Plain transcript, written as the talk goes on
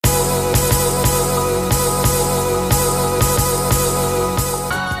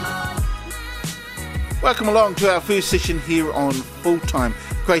Welcome along to our first session here on Full Time.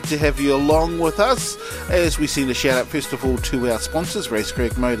 Great to have you along with us as we send a shout out first of all to our sponsors, Race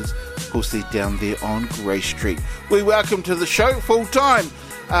Creek Motors. Of course, they're down there on Grey Street. We welcome to the show Full Time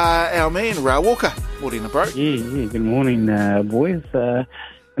our man Ra Walker. Morning, bro. Yeah. Good morning, boys.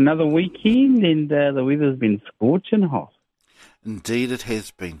 Another weekend, and the weather's been scorching hot. Indeed, it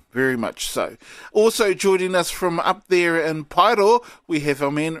has been. Very much so. Also joining us from up there in Pairo, we have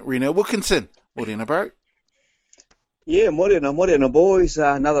our man Reno Wilkinson. Morena, bro. Yeah, morena, boys.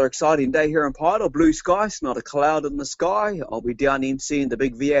 Another exciting day here in Pairo. Blue skies, not a cloud in the sky. I'll be down MCing the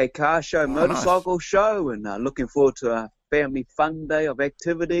big VA car show, motorcycle show, and looking forward to a family fun day of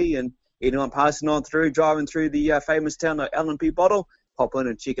activity. And anyone passing on through, driving through the famous town of LNP Bottle, pop in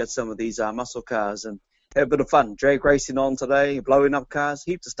and check out some of these muscle cars and have a bit of fun. Drag racing on today, blowing up cars,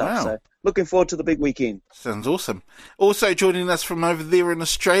 heaps of stuff. Wow. So looking forward to the big weekend. Sounds awesome. Also joining us from over there in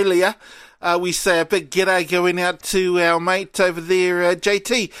Australia, we say a big g'day going out to our mate over there,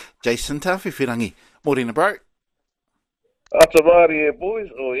 JT, Jason Tawhiwhirangi. Morena, bro. Atamari here, boys.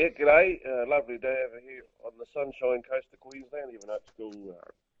 Oh, yeah, g'day. Lovely day over here on the sunshine coast of Queensland, even though it's still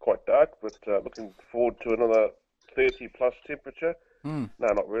quite dark, but looking forward to another 30-plus temperature. No,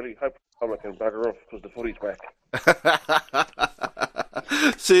 not really. Hope I can bugger off because the footy's back.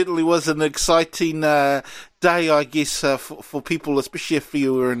 Certainly was an exciting day, I guess, for people, especially if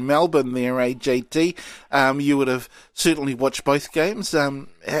you were in Melbourne there, JT. You would have certainly watched both games.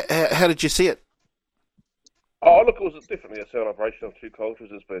 How did you see it? Oh, look, it was definitely a celebration of two cultures.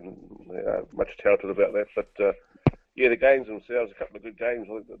 There's been much touted about that. But, yeah, the games themselves, a couple of good games.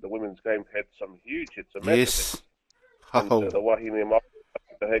 I think the women's game had some huge hits. Yes. And the Wahine Mara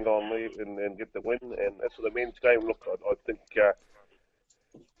to hang on there and get the win. And as for the men's game, look, I think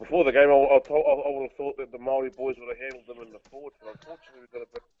before the game, I would have thought that the Māori boys would have handled them in the forward. But unfortunately, we got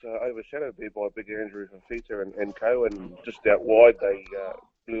a bit overshadowed there by big Andrew Fafita and co. And just out wide, they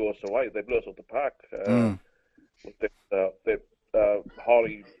blew us away. They blew us off the park. With that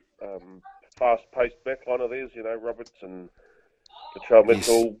highly fast-paced backline of theirs, you know, Roberts and Latrell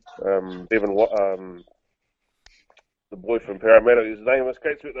Mitchell, Bevan, the boy from Parramatta, his name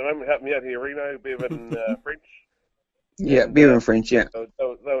escapes me at the moment. Help me out here, Reno. Bevan French. Yeah, Bevan French, yeah. They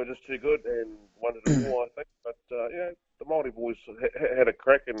were just too good and wanted more, I think. But, yeah, the Māori boys had a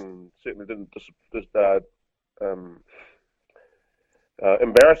crack and certainly didn't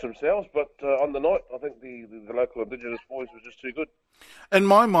embarrass themselves, but on the night, I think the local Indigenous boys were just too good. In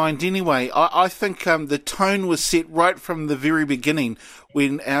my mind, anyway, I think the tone was set right from the very beginning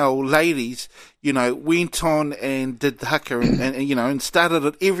when our ladies, you know, went on and did the haka and you know, and started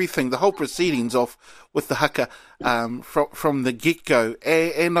at everything, the whole proceedings off with the haka from the get-go.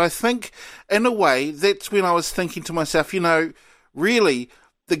 And I think, in a way, that's when I was thinking to myself, you know, really,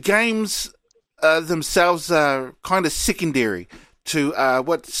 the games themselves are kind of secondary to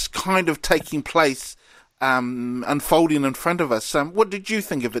what's kind of taking place, unfolding in front of us. What did you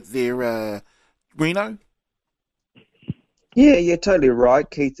think of it there, Reno? Yeah, totally right,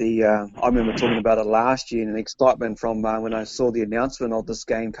 Keithy. I remember talking about it last year and the excitement from when I saw the announcement of this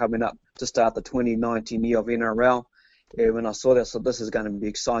game coming up to start the 2019 year of NRL. When I saw that, so this is going to be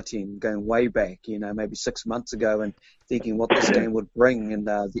exciting, going way back, you know, maybe 6 months ago, and thinking what this game would bring, and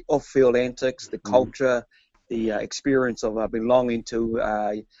the off-field antics, the culture, the experience of belonging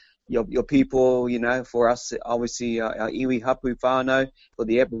to your people, you know, for us, obviously, our iwi hapu whānau, for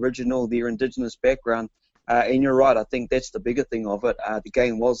the Aboriginal, their Indigenous background. And you're right, I think that's the bigger thing of it. The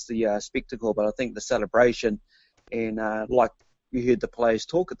game was the spectacle, but I think the celebration and like you heard the players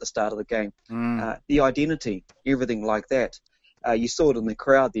talk at the start of the game, the identity, everything like that. You saw it in the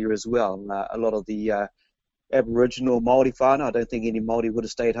crowd there as well. A lot of the Aboriginal Māori whānau, I don't think any Māori would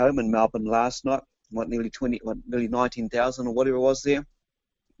have stayed home in Melbourne last night. Nearly 19,000 or whatever it was there.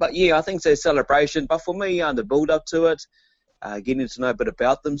 But yeah, I think it's a celebration. But for me, the build-up to it, getting to know a bit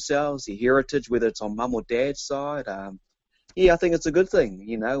about themselves, their heritage, whether it's on mum or dad's side, yeah, I think it's a good thing,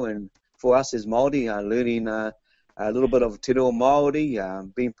 you know. And for us as Māori, learning a little bit of te reo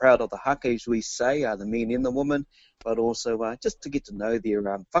Māori, being proud of the haka, as we say, the men and the women, but also just to get to know their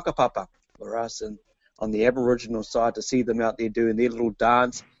whakapapa for us. And on the Aboriginal side, to see them out there doing their little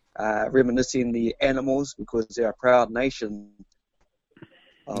dance, reminiscing the animals, because they're a proud nation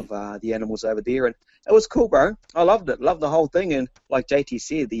of the animals over there. And it was cool, bro. I loved it. Loved the whole thing. And like JT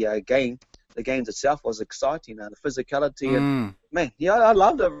said, the games itself was exciting. The physicality. And man, yeah, I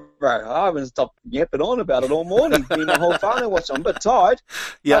loved it, bro. I haven't stopped yapping on about it all morning. Me and the whole family watched. I'm a bit tired.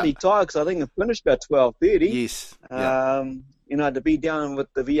 Bloody tired, because I think it finished about 12:30. Yes. You know, to be down with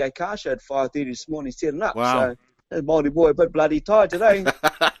the VA car show at 5:30 this morning setting up. Wow. So, Māori boy, a bit bloody tired today.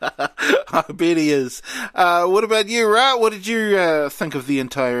 I bet he is. What about you, Ra? What did you think of the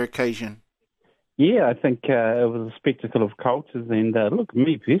entire occasion? Yeah, I think it was a spectacle of cultures, and look,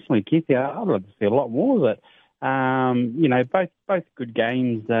 me personally, Keithy, I'd like to see a lot more of it. Both good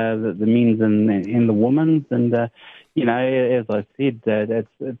games, the men's and the women's, and as I said,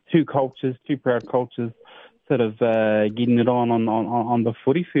 it's two cultures, two proud cultures, sort of getting it on the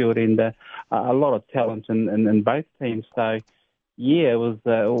footy field, and a lot of talent in both teams. So yeah, it was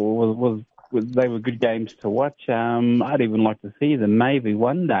they were good games to watch. I'd even like to see them maybe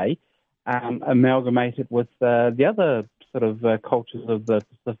one day amalgamated with the other sort of cultures of the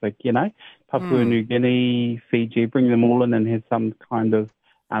Pacific, Papua New Guinea, Fiji, bring them all in and have some kind of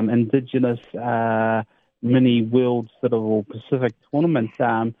indigenous mini world sort of or Pacific tournament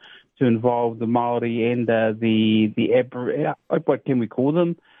to involve the Maori and what can we call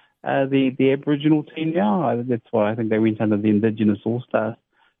them? The Aboriginal team now. That's why I think they went under the Indigenous All-Stars.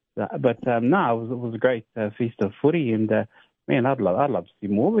 But it was a great feast of footy, and man, I'd love to see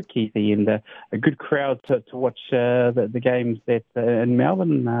more of it, Keithy, and a good crowd to watch the games in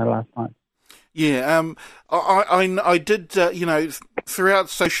Melbourne last night. Yeah, I did, throughout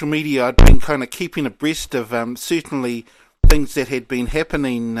social media, I'd been kind of keeping abreast of certainly things that had been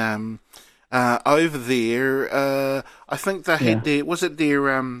happening over there. I think they had their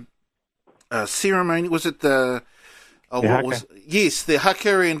ceremony, was it the haka? Yes, the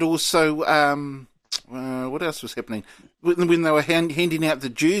haka, and also, what else was happening? When they were handing out the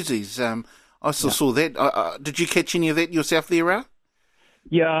jerseys, I also saw that. Did you catch any of that yourself there, Ra?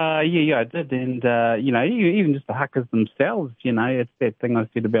 Yeah, I did, and even just the hakas themselves, it's that thing I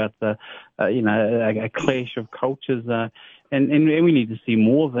said about a clash of cultures, and we need to see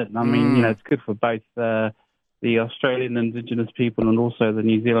more of it. I mean, it's good for both the Australian Indigenous people and also the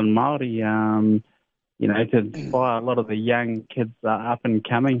New Zealand Maori, to inspire a lot of the young kids up and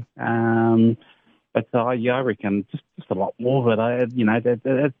coming. But I reckon just a lot more of it.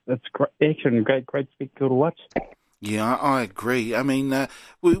 It's actually a great spectacle to watch. Yeah, I agree. I mean,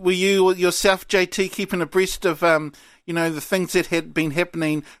 were you yourself, JT, keeping abreast of the things that had been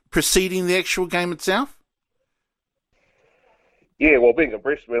happening preceding the actual game itself? Yeah, well, being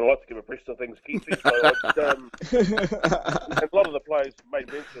abreast, I like to give abreast of things, Keithy. So, and a lot of the players made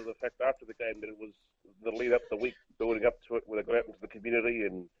mention of the fact after the game that it was the lead up the week building up to it, where they got out into the community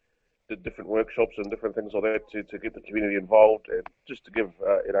and did different workshops and different things like that to get the community involved, and just to give,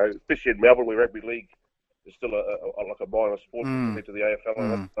 especially in Melbourne, where rugby league is still like a minor sport compared to the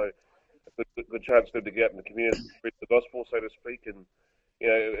AFL. So a good chance for them to get out in the community, spread the gospel, so to speak, and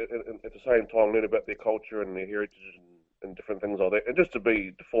at the same time learn about their culture and their heritage and different things like that, and just to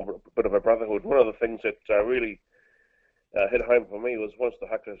form a bit of a brotherhood. One of the things that really hit home for me was once the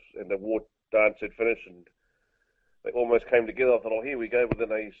hakas and the war dance had finished and they almost came together, I thought, oh, here we go, but then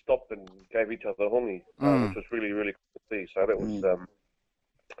they stopped and gave each other a hongi, which was really, really cool to see. So that was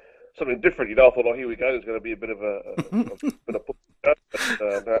something different. I thought, oh, here we go, there's going to be a bit of a bit of push, but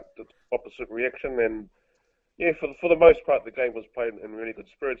the opposite reaction. And yeah, for the most part, the game was played in really good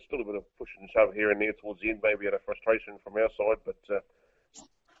spirits. Still a bit of push and shove here and there towards the end, maybe out of frustration from our side. But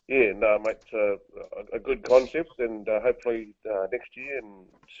a good concept, and hopefully next year, and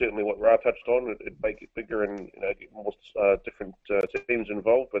certainly what Ra touched on, it'd make it bigger and get more different teams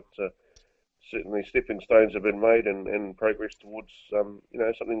involved. But certainly stepping stones have been made and progress towards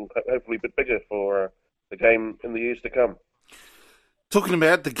something hopefully a bit bigger for the game in the years to come. Talking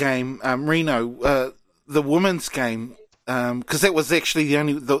about the game, Reno. The women's game, because that was actually I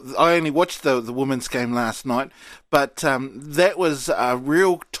only watched the women's game last night, but that was a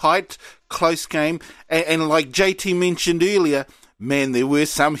real tight, close game, and like JT mentioned earlier, man, there were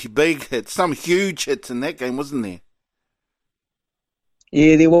some big hits, some huge hits in that game, wasn't there?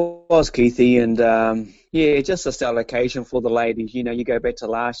 Yeah, there was, Keithy, and just a stellar occasion for the ladies. You go back to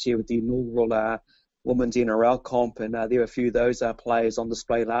last year with the inaugural women's NRL comp, and there were a few of those players on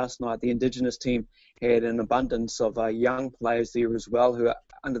display last night. The Indigenous team had an abundance of young players there as well who are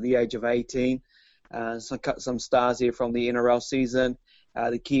under the age of 18. Some stars here from the NRL season.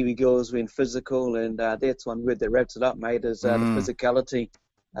 The Kiwi girls went physical, and that's one word that wraps it up, mate, is the physicality,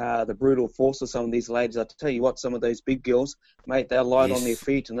 the brutal force of some of these ladies. I tell you what, some of those big girls, mate, they're light on their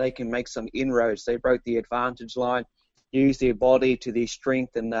feet and they can make some inroads. They broke the advantage line, used their body to their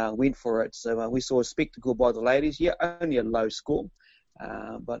strength, and went for it. So we saw a spectacle by the ladies. Yeah, only a low score.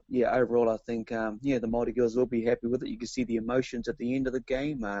 But yeah, overall, I think the Māori girls will be happy with it. You can see the emotions at the end of the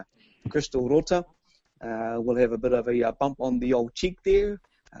game. Crystal Rota will have a bit of a bump on the old cheek there.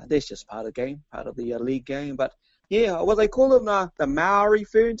 That's just part of the game, part of the league game. But yeah, what they call them, the Maori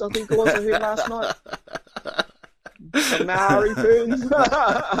ferns, I think it was I heard last night. The Maori ferns.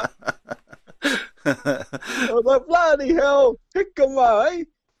 I was like, bloody hell, pick 'em up, eh?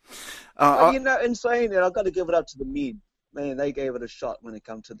 But, in saying that, I've got to give it up to the men. Man, they gave it a shot when it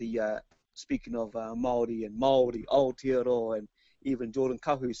comes to the, speaking of Māori and Māori, Aotearoa, and even Jordan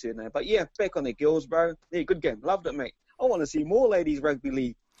Kahu said that. But yeah, back on the girls, bro. Yeah, good game. Loved it, mate. I want to see more ladies rugby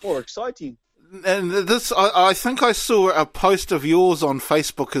league. More exciting. And this, I think I saw a post of yours on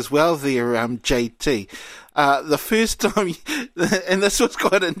Facebook as well there, JT. The first time, and this was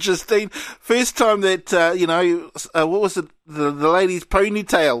quite interesting, first time that, what was it, the lady's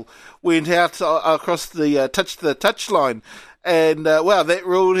ponytail went out across the touchline. And, wow, that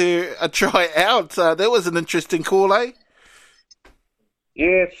ruled her a try out. That was an interesting call, eh?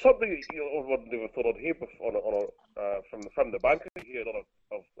 Yeah, it's something I never thought I'd hear before, from the bunker. You hear a lot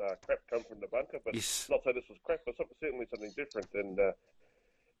of crap come from the bunker, but yes. Not say this was crap, but certainly something different. And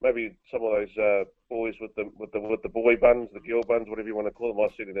maybe some of those boys with the boy buns, the girl buns, whatever you want to call them, I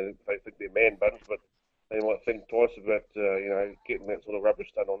said they think they're man buns, but they might think twice about getting that sort of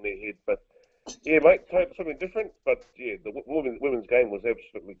rubbish done on their head. But yeah, mate, something different. But yeah, the women's game was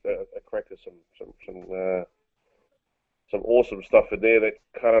absolutely a cracker. Some awesome stuff in there. That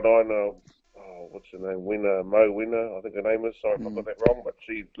Karadina, what's her name? Mo Winner, I think her name is. Sorry if I got that wrong, but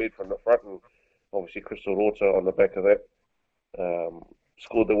she led from the front, and obviously Crystal Rota on the back of that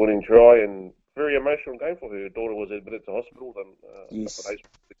scored the winning try, and very emotional game for her. Her daughter was admitted to hospital a couple of days before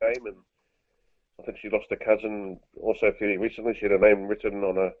the game, and I think she lost her cousin also fairly recently. She had her name written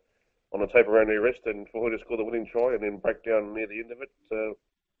on a tape around her wrist, and for her to score the winning try and then break down near the end of it.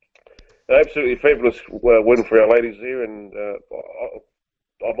 Absolutely fabulous win for our ladies there, and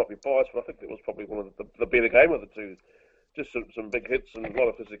I might be biased, but I think it was probably one of the better game of the two. Just some big hits and a lot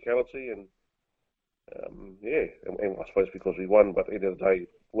of physicality, and and I suppose because we won, but at the end of the day,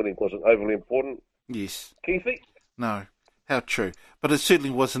 winning wasn't overly important. Yes. Keithy? No. How true. But it certainly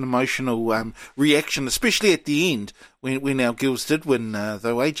was an emotional reaction, especially at the end when our girls did win, though,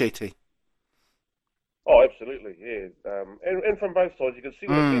 AJT. Oh, absolutely, yeah. And from both sides, you can see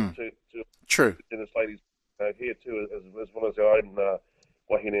what it meant to True. Indigenous ladies here too, as well as our own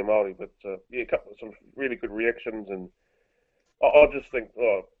Wahine Māori. But some really good reactions, and I just think,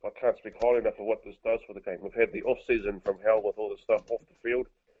 I can't speak highly enough of what this does for the game. We've had the off-season from hell with all the stuff off the field,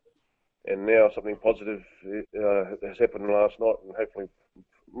 and now something positive has happened last night, and hopefully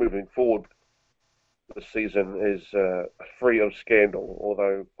moving forward, this season is free of scandal.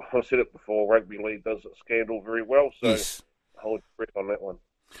 Although I've said it before, rugby league does scandal very well, so yes. Hold your breath on that one.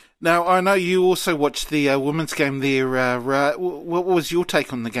 Now, I know you also watched the women's game there. What was your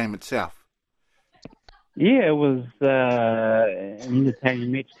take on the game itself? Yeah, it was an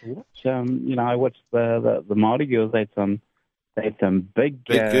entertaining match to watch. I watched the Māori girls. They had some big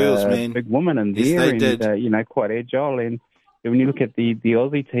girls, man. Big women in there, yes, they did. Quite agile. And when you look at the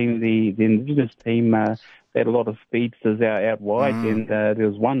Aussie team, the Indigenous team, they had a lot of speedsters out wide, and there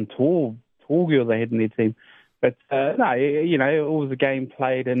was one tall girl they had in their team. But no, it was a game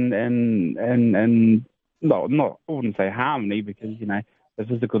played and not I wouldn't say harmony, because the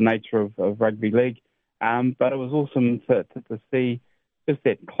physical nature of rugby league. But it was awesome to see just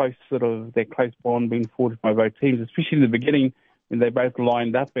that close bond being forged by both teams, especially in the beginning when they both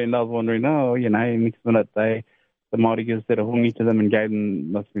lined up, and I was wondering, next minute the Māori girls did a hongi to them and gave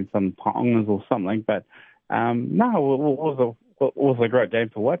them, must have been some paongas or something. But no, it was a great game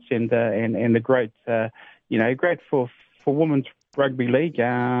to watch, and a great great for women's rugby league.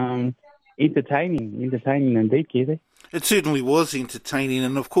 Entertaining indeed, Keithy. It certainly was entertaining,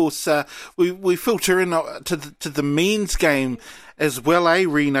 and of course we filter in to the men's game as well,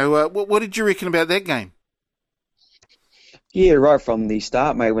 Reno? What did you reckon about that game? Yeah, right from the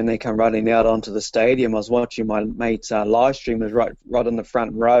start, mate, when they come running out onto the stadium, I was watching my mate's live stream, was right on the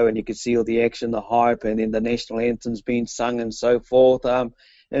front row, and you could see all the action, the hype, and then the national anthems being sung and so forth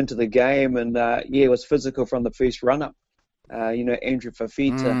into the game. And, it was physical from the first run-up. Andrew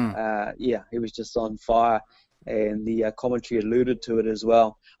Fafita, he was just on fire, and the commentary alluded to it as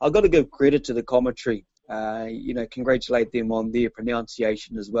well. I've got to give credit to the commentary, congratulate them on their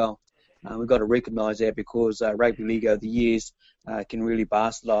pronunciation as well. We've got to recognise that, because rugby league over the years can really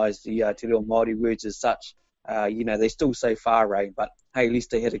bastardise the Te Reo Māori words as such. They still say whārai, but hey, at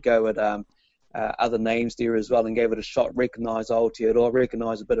least they had to go at other names there as well and gave it a shot, recognise Aotearoa,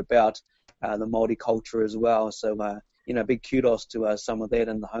 recognise a bit about the Māori culture as well. So, big kudos to some of that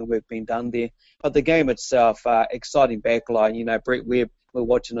and the homework being done there. But the game itself, exciting backline. Brett Webb, we're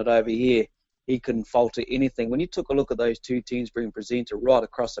watching it over here. He couldn't falter anything. When you took a look at those two teams being presented right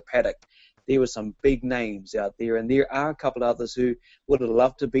across the paddock, there were some big names out there, and there are a couple of others who would have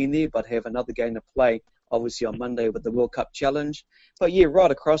loved to have been there but have another game to play, obviously on Monday with the World Cup Challenge. But yeah,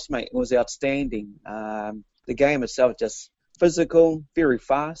 right across, mate, it was outstanding. The game itself just physical, very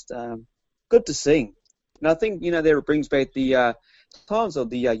fast, good to see. And I think, there brings back the times of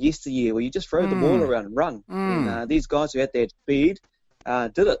the yesteryear where you just throw the ball around and run. And these guys who had that speed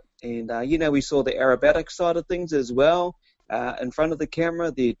did it. And, we saw the aerobatic side of things as well. In front of the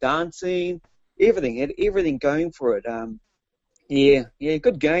camera, the dancing, everything, had everything going for it. Yeah,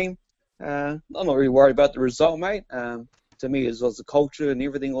 good game. I'm not really worried about the result, mate. To me, it was the culture and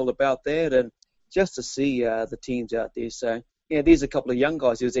everything all about that, and just to see the teams out there. So, yeah, there's a couple of young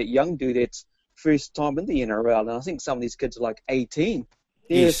guys. There's that young dude that's first time in the NRL, and I think some of these kids are like 18.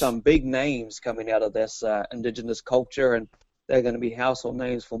 There's some big names coming out of this Indigenous culture, and they're going to be household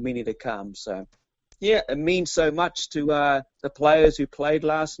names for many to come. So, yeah, it means so much to the players who played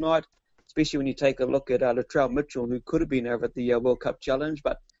last night, especially when you take a look at Latrell Mitchell, who could have been over at the World Cup Challenge,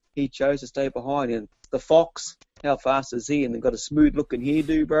 but he chose to stay behind. And the Fox, how fast is he? And they've got a smooth-looking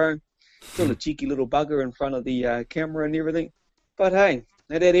hairdo, bro. Still a cheeky little bugger in front of the camera and everything. But, hey,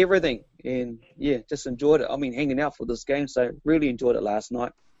 they did everything. And, yeah, just enjoyed it. I mean, hanging out for this game, so really enjoyed it last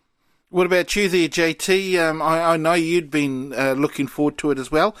night. What about you there, JT? I know you'd been looking forward to it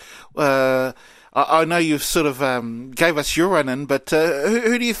as well. I know you've sort of gave us your run-in, but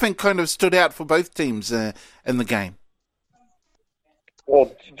who do you think kind of stood out for both teams in the game?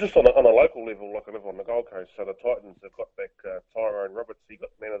 Well, just on a local level, like I live on the Gold Coast, so the Titans have got back Tyrone Roberts. He got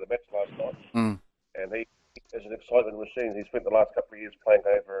man of the match last night, and he is an excitement machine. He spent the last couple of years playing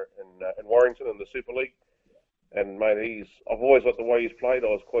over in Warrington in the Super League, and mate, I've always liked the way he's played. I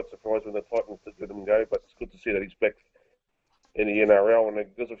was quite surprised when the Titans did let him go, but it's good to see that he's back in the NRL. And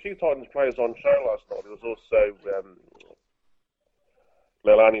there's a few Titans players on show last night. There was also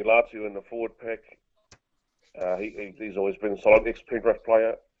Leilani Latu in the forward pack. He's always been a solid ex-Penrith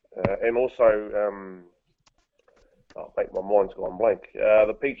player. And also, my mind's gone blank.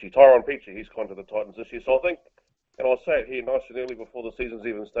 Tyrone Peachey, he's gone to the Titans this year. So I think, and I'll say it here nice and early before the season's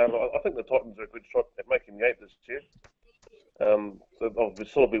even started, I think the Titans are a good shot at making the 8 this year. So I've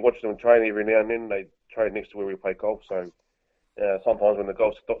sort of been watching them train every now and then. They train next to where we play golf, so sometimes when the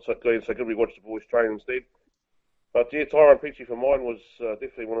golf's not so good, we watch the boys train instead. But yeah, Tyrone Peachey for mine was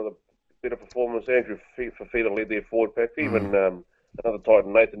definitely one of the better performers. Andrew Fifita led their forward pack. Even another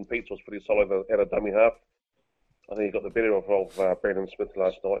Titan, Nathan Peets, was pretty solid out of dummy half. I think he got the better of Brandon Smith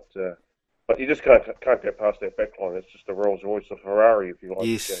last night. But you just can't get past that back line. It's just a Rolls Royce, a Ferrari, if you like.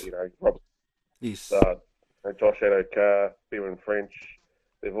 Yes. Robert, Josh Addo-Carr, Bevan French,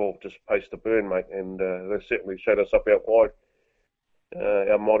 they've all just paced the burn, mate, and they certainly showed us up out wide,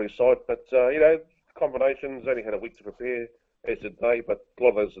 our Māori side. But, combinations, only had a week to prepare, as did they, but a lot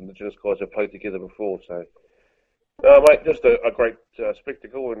of those Indigenous guys have played together before, so... mate, just a great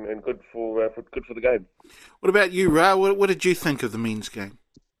spectacle and good for the game. What about you, Ra? What did you think of the men's game?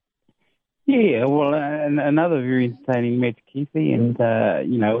 Yeah, well, another very entertaining match, Keithy, and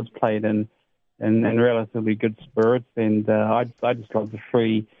it was played in relatively good spirits, and I just love the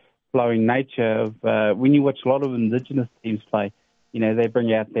free-flowing nature of when you watch a lot of Indigenous teams play. They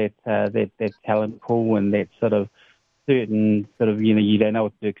bring out that talent pool and that certain you don't know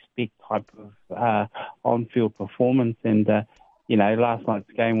what to expect type of on-field performance. And last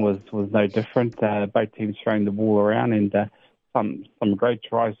night's game was no different. Both teams throwing the ball around, and some great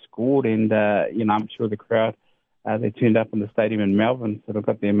tries scored. And I'm sure the crowd they turned up in the stadium in Melbourne sort of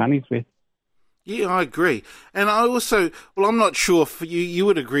got their money's worth. Yeah, I agree. And I also, I'm not sure if you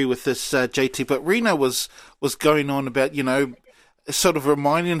would agree with this, JT, but Reno was going on about, sort of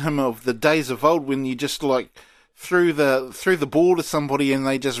reminding him of the days of old when you just threw the ball to somebody and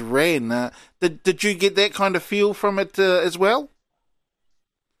they just ran. Did you get that kind of feel from it as well?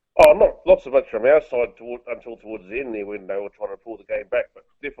 Oh, not so much from our side until towards the end there when they were trying to pull the game back, but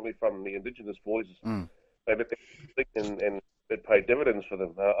definitely from the Indigenous boys. They let them and it paid dividends for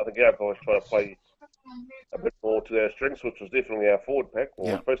them. I think our guys try to play a bit more to their strengths, which was definitely our forward pack, or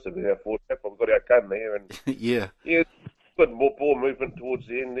supposed to be our forward pack, but we got our gun there. And yeah, good more ball movement towards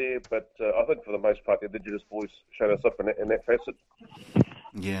the end there, but I think for the most part the Indigenous boys showed us up in that facet.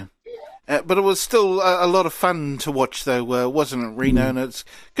 Yeah. But it was still a lot of fun to watch, though, wasn't it, Reno? And it's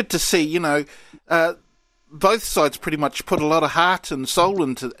good to see, both sides pretty much put a lot of heart and soul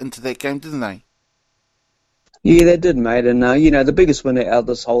into that game, didn't they? Yeah, they did, mate. And, the biggest winner out of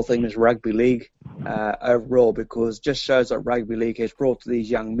this whole thing is rugby league overall, because it just shows that rugby league has brought to these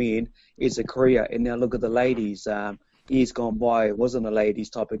young men is a career. And now look at the ladies. Years gone by, it wasn't a ladies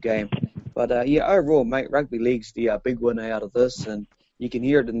type of game. But, overall, mate, rugby league's the big winner out of this. And, you can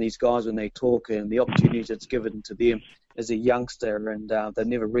hear it in these guys when they talk and the opportunities that's given to them as a youngster, and they've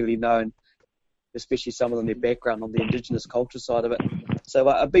never really known, especially some of them, their background on the Indigenous culture side of it. So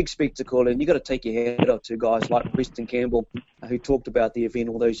a big spectacle, and you've got to take your hat off to guys like Preston Campbell, who talked about the event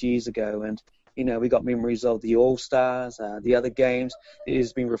all those years ago. And, you know, we got memories of the All-Stars, the other games.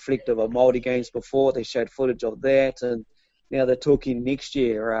 There's been reflective of Māori games before. They showed footage of that, and now they're talking next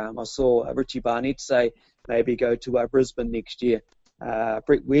year. I saw Richie Barnett say maybe go to Brisbane next year.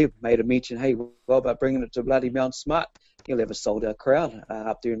 Brett Webb made a mention, hey, what about bringing it to bloody Mount Smart? He'll have a sold-out crowd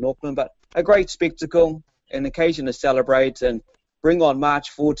up there in Auckland. But a great spectacle, an occasion to celebrate, and bring on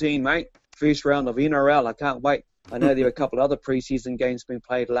March 14, mate. First round of NRL. I can't wait. I know there were a couple of other pre-season games being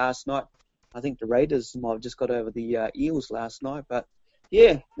played last night. I think the Raiders might have just got over the Eels last night. But,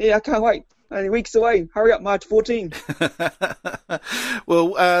 yeah, I can't wait. Only weeks away. Hurry up, March 14.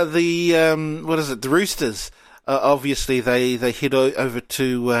 Well, the Roosters, obviously they head over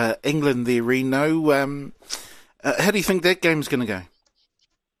to England there, Reno. How do you think that game's going to go?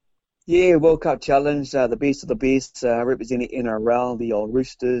 Yeah, World Cup Challenge, the best of the best, representing NRL, the old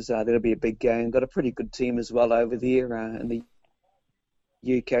Roosters. That'll be a big game. Got a pretty good team as well over there in the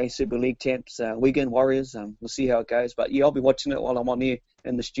UK Super League champs, Wigan Warriors. We'll see how it goes. But, yeah, I'll be watching it while I'm on here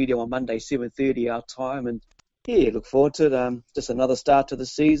in the studio on Monday, 7:30 our time. And, yeah, look forward to it. Just another start to the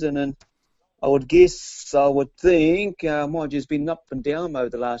season. And I would think, mind you's been up and down over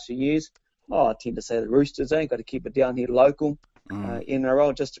the last few years. I tend to say the Roosters, got to keep it down here local.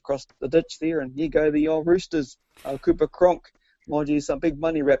 NRL just across the ditch there, and here go the old Roosters. Cooper Cronk, mind you, some big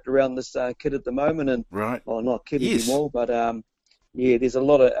money wrapped around this kid at the moment, and right. Well, not kid anymore, but there's a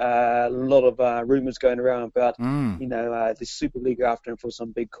lot of rumours going around about the Super League after him for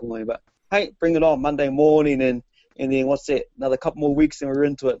some big coin. But hey, bring it on Monday morning, and then what's that? Another couple more weeks, and we're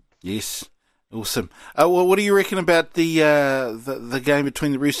into it. Yes. Awesome. Well, what do you reckon about the game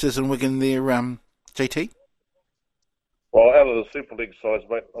between the Roosters and Wigan there, JT? Well, out of the Super League sides,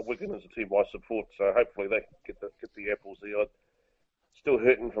 mate, Wigan is a team I support, so hopefully they can get the apples there. I'm still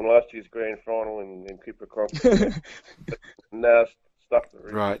hurting from last year's grand final and Cooper Cronk. Stuff the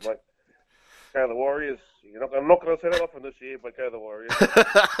Roosters, right. Mate. Go the Warriors. I'm not going to say that often this year, but go the Warriors.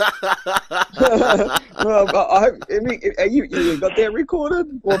 Well, I hope, you got that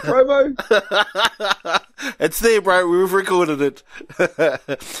recorded or promo? It's there, bro. We've recorded it.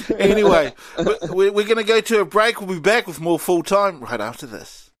 Anyway, we're going to go to a break. We'll be back with more Full Time right after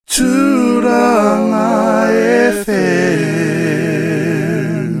this. Turanga FM.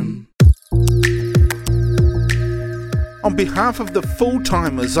 On behalf of the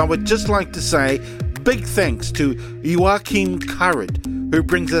full-timers, I would just like to say big thanks to Joachim Currid, who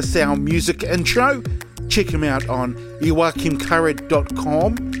brings us our music intro. Check him out on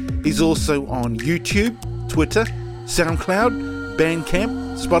joachimcurrid.com. He's also on YouTube, Twitter, SoundCloud,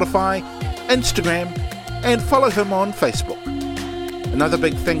 Bandcamp, Spotify, Instagram, and follow him on Facebook. Another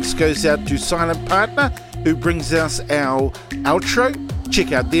big thanks goes out to Silent Partner, who brings us our outro.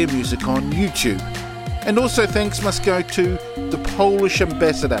 Check out their music on YouTube. And also thanks must go to the Polish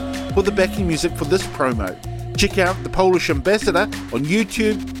Ambassador for the backing music for this promo. Check out the Polish Ambassador on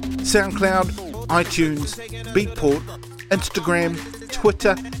YouTube, SoundCloud, iTunes, Beatport, Instagram,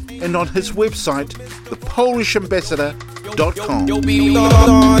 Twitter, and on his website, thepolishambassador.com.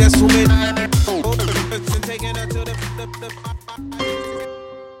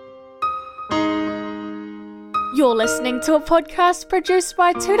 You're listening to a podcast produced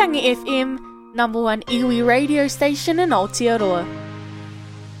by Tūrangi FM, #1 iwi radio station in Aotearoa.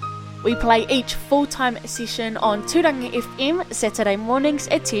 We play each full-time session on Tūrangi FM Saturday mornings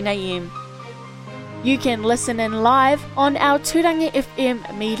at 10 a.m. You can listen in live on our Tūrangi FM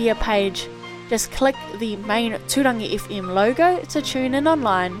media page. Just click the main Tūrangi FM logo to tune in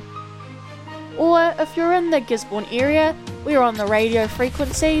online. Or if you're in the Gisborne area, we're on the radio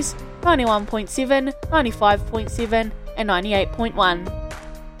frequencies 91.7, 95.7 and 98.1.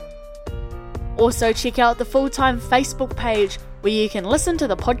 Also check out the full-time Facebook page where you can listen to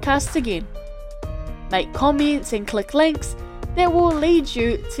the podcast again. Make comments and click links that will lead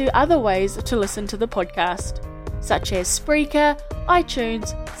you to other ways to listen to the podcast, such as Spreaker,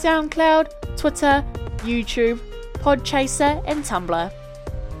 iTunes, SoundCloud, Twitter, YouTube, Podchaser and Tumblr.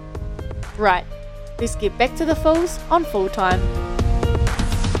 Right, let's get back to the Fools on Full Time.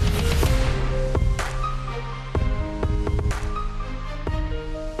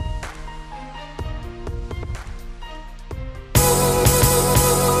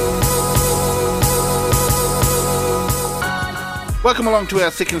 Welcome along to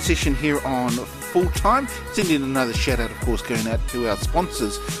our second session here on Full Time. Sending another shout out, of course, going out to our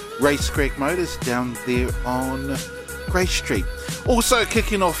sponsors, Racecrack Motors down there on Grace Street. Also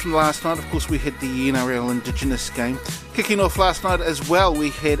kicking off last night, of course, we had the NRL Indigenous game. Kicking off last night as well, we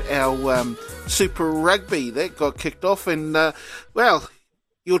had our Super Rugby that got kicked off, and well,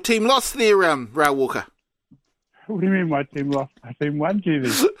 your team lost there, Ra Walker. What do you mean my team lost? My team won, Jimmy.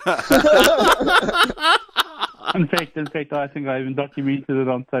 In fact, I think I even documented it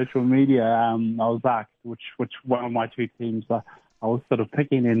on social media. I was asked which one of my two teams I was sort of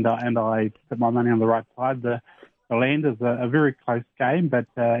picking, and I put my money on the right side. The Land is a very close game, but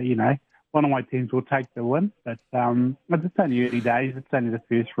one of my teams will take the win. But it's only early days. It's only the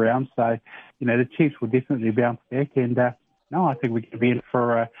first round, so the Chiefs will definitely bounce back. And no, I think we can be in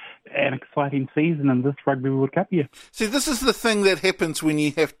for an exciting season in this Rugby World Cup year. See, this is the thing that happens when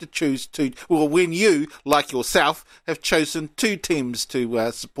you have to choose two. Well, when you, like yourself, have chosen two teams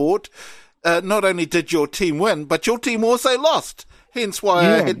to support. Not only did your team win, but your team also lost. Hence why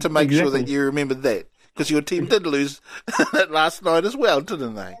I had to make sure that you remembered that. Because your team did lose last night as well,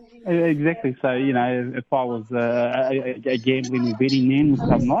 didn't they? Exactly. So, if I was a gambling and betting man, which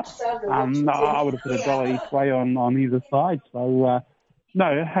I'm not, I would have put $1 each way on either side. So,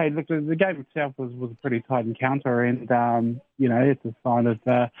 no, hey, look, the game itself was a pretty tight encounter, and, it's a sign of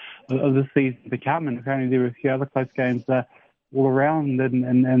the season to come. And apparently there were a few other close games all around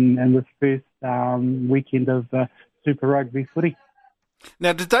in this first weekend of Super Rugby footy.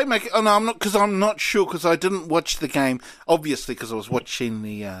 Now, did they make? Oh no, I'm not sure because I didn't watch the game. Obviously, because I was watching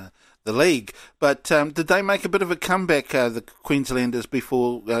the league. But did they make a bit of a comeback, the Queenslanders,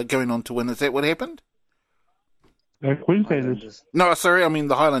 before going on to win? Is that what happened? The Queenslanders? No, sorry, I mean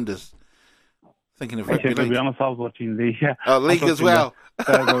the Highlanders. Thinking of rugby league. To be honest, I was watching the league as well.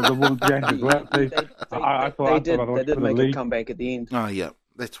 The women's game as well. They did make a comeback at the end. Oh yeah.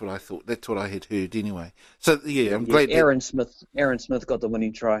 That's what I thought. That's what I had heard anyway. So, yeah, I'm glad. Aaron Smith got the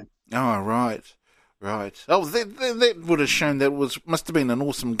winning try. Oh, right. Oh, that would have shown that must have been an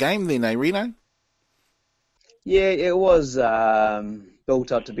awesome game then, Reno? Yeah, it was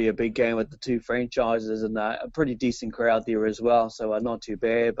built up to be a big game with the two franchises and a pretty decent crowd there as well, so not too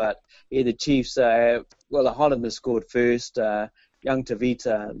bad. But, yeah, the Chiefs, the Highlanders scored first. Young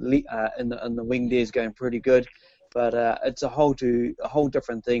Tavita in the wing there is going pretty good. But it's a whole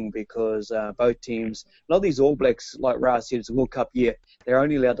different thing because both teams, a lot of these All Blacks, like Ra said, it's a World Cup year. They're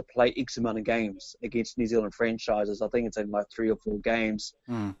only allowed to play X amount of games against New Zealand franchises. I think it's only like 3 or 4 games.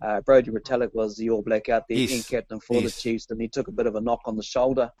 Brodie Retallick was the All Black out there, in captain for the Chiefs, and he took a bit of a knock on the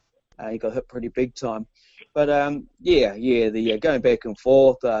shoulder. He got hit pretty big time. But, the going back and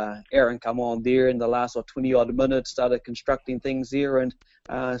forth, Aaron come on there in the last 20-odd minutes, started constructing things there and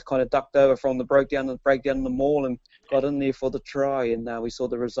kind of ducked over from the breakdown in the maul and got in there for the try. And we saw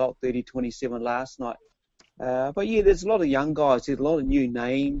the result, 30-27 last night. But, yeah, there's a lot of young guys. There's a lot of new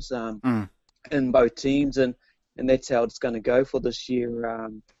names in both teams, and that's how it's going to go for this year.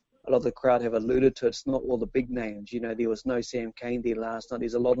 A lot of the crowd have alluded to it's not all the big names. There was no Sam Cane there last night.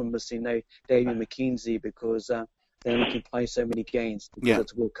 There's a lot of them missing. No Damian McKenzie because they only can play so many games because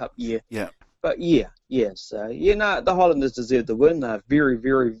it's World Cup year. Yeah. But the Highlanders deserve the win. Very,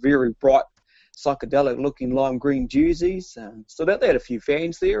 very, very bright, psychedelic-looking lime green jerseys. So they had a few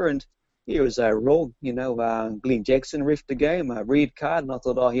fans there, and here was Raw. Glenn Jackson reffed the game, a red card, and I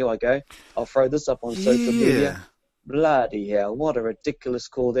thought, here I go. I'll throw this up on social media. Bloody hell, what a ridiculous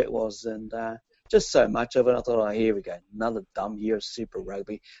call that was, and just so much of it. I thought, here we go, another dumb year of Super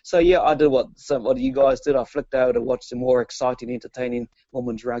Rugby. So, I did what you guys did. I flicked over to watch some more exciting, entertaining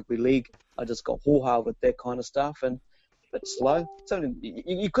Women's Rugby League. I just got ho-ha with that kind of stuff, and a bit slow. It's only,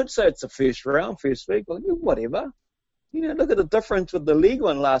 you could say it's the first round, first week, but whatever. Look at the difference with the League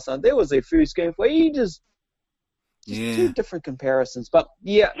one last night. That was their first game for ages. Just two different comparisons. But,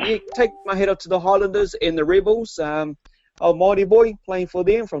 take my head up to the Highlanders and the Rebels. Mighty boy playing for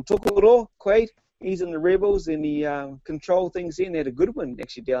them from Tokoro, Quaid. He's in the Rebels and he controlled things in. They had a good one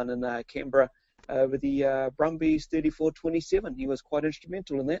actually down in Canberra over the Brumbies 34-27. He was quite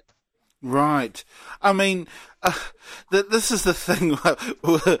instrumental in that. Right. I mean, this is the thing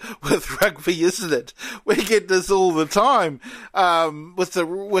with rugby, isn't it? We get this all the time with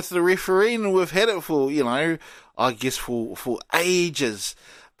the refereeing, and we've had it for, I guess for ages.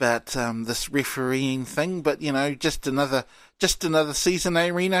 But this refereeing thing, but just another season,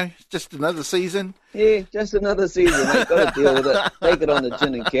 Reno? Just another season? Yeah, just another season. They've got to deal with it. Take it on the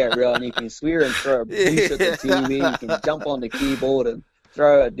chin and carry on. You can swear and throw abuse at the TV. You can jump on the keyboard and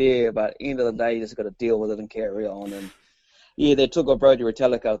throw it there, but at the end of the day, you just got to deal with it and carry on. And they took off Brodie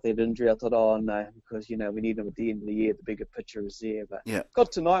Retallick out there, didn't they? I thought, no, because we need him at the end of the year. The bigger picture is there. But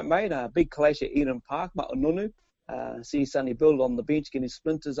got tonight, mate. A big clash at Eden Park, Ma'anonu. See Sonny Bill on the bench getting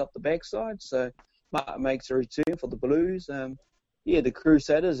splinters up the backside. So makes a return for the Blues. The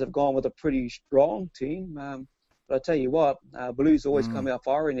Crusaders have gone with a pretty strong team. But I tell you what, Blues always come out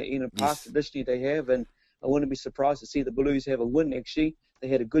firing in the past. Traditionally they have, and I wouldn't be surprised to see the Blues have a win, actually. They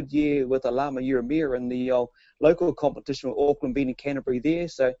had a good year with Alama Uramia in the local competition with Auckland beating Canterbury there,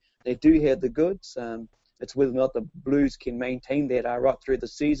 so they do have the goods. It's whether or not the Blues can maintain that right through the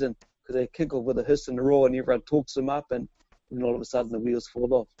season, because they kick off with a hiss and a roar and everyone talks them up, and then all of a sudden the wheels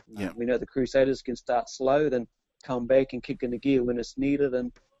fall off. We know the Crusaders can start slow, then come back and kick into gear when it's needed,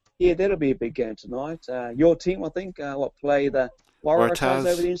 and that'll be a big game tonight. Your team, I think, play the Waratahs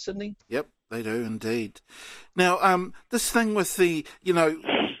over there in Sydney? Yep, they do indeed. Now, this thing with the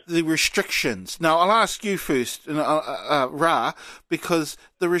restrictions. Now, I'll ask you first, Ra, because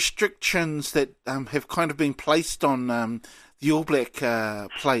the restrictions that have kind of been placed on the All Black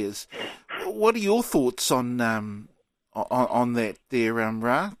players. What are your thoughts on that there,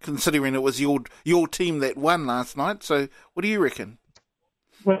 Ra? Considering it was your team that won last night, so what do you reckon?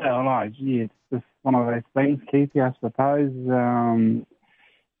 Well, it's just one of those things, Keithy, I suppose.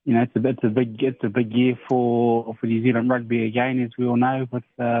 It's a big year for New Zealand rugby again, as we all know, with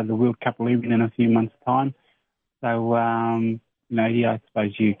the World Cup leaving in a few months' time. So, I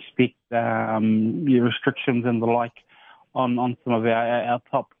suppose you expect your restrictions and the like on some of our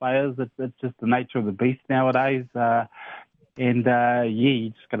top players. It's just the nature of the beast nowadays. You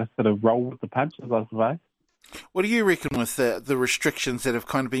just got to sort of roll with the punches, I suppose. What do you reckon with the restrictions that have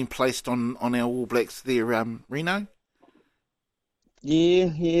kind of been placed on our All Blacks there, Reno? Yeah,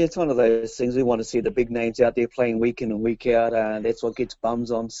 it's one of those things. We want to see the big names out there playing week in and week out. That's what gets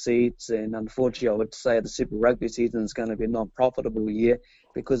bums on seats. And unfortunately, I would say the Super Rugby season is going to be a non-profitable year,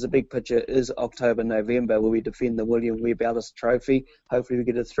 because the big picture is October, November, where we defend the William Webb Ellis Trophy. Hopefully we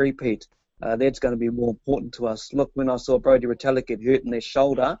get a three-peat. That's going to be more important to us. Look, when I saw Brodie Retallick get hurt in their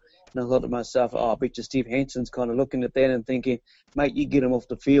shoulder, and I thought to myself, I bet you Steve Hansen's kind of looking at that and thinking, mate, you get him off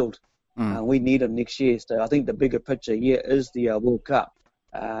the field. We need him next year. So I think the bigger picture here is the World Cup.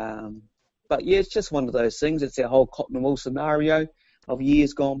 But it's just one of those things. It's our whole cotton wool scenario of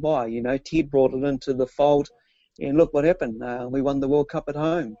years gone by. Ted brought it into the fold, and look what happened. We won the World Cup at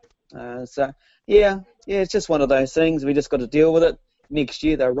home. It's just one of those things. We just got to deal with it. Next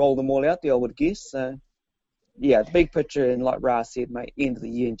year they'll roll them all out there, I would guess. The big picture, and like Ra said, mate, end of the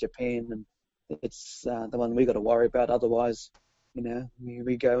year in Japan, and it's the one we got to worry about. Otherwise,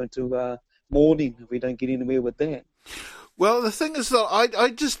 we go into mourning if we don't get anywhere with that. Well, the thing is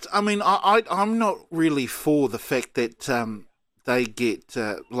that I'm not really for the fact that they get,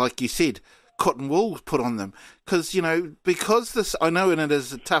 like you said, cotton wool put on them, because this, I know, and it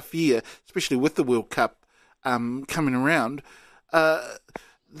is a tough year, especially with the World Cup coming around.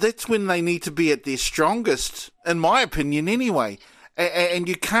 That's when they need to be at their strongest, in my opinion, anyway. And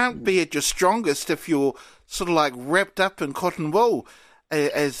you can't be at your strongest if you're sort of like wrapped up in cotton wool,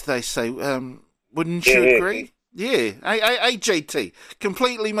 as they say. Wouldn't you agree? Yeah. JT,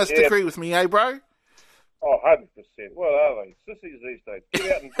 completely must agree with me, bro? Oh, 100%. What are they? Sissies these days.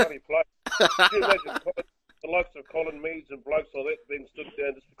 Get out and bloody play. Can you imagine the likes of Colin Meads and blokes like that being stood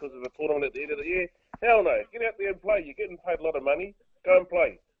down just because of a tournament at the end of the year? Hell no. Get out there and play. You're getting paid a lot of money. Go and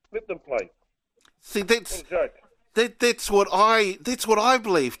play. Let them play. See, that's... What a joke. That's what I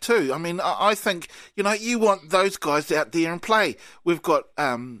believe too. I mean, I think, you want those guys out there and play. We've got,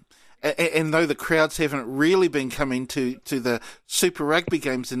 and though the crowds haven't really been coming to the Super Rugby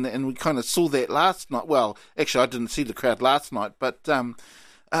games, and we kind of saw that last night. Well, actually, I didn't see the crowd last night, but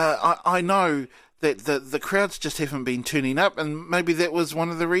I know that the crowds just haven't been turning up, and maybe that was one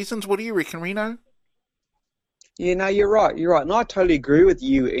of the reasons. What do you reckon, Reno? Yeah, no, you're right. And I totally agree with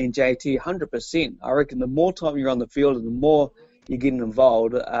you and JT 100%. I reckon the more time you're on the field and the more you're getting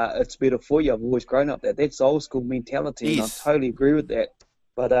involved, it's better for you. I've always grown up that. That's old school mentality, yes. And I totally agree with that.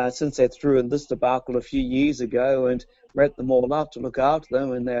 But since they threw in this debacle a few years ago and wrapped them all up to look after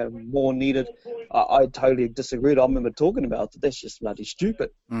them, and they're more needed, I totally disagreed. I remember talking about it. That's just bloody stupid,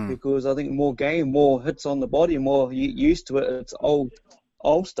 because I think more game, more hits on the body, more used to it. It's old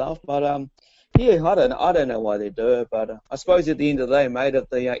stuff, but I don't know why they do it, but I suppose at the end of the day, mate, if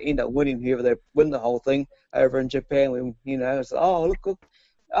they end up winning, whoever they win the whole thing over in Japan, it's look,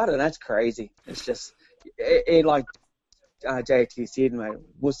 I don't know, it's crazy. It's just, like JT said, mate,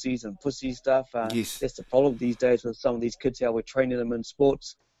 wussies and pussy stuff. Yes. That's the problem these days with some of these kids, how we're training them in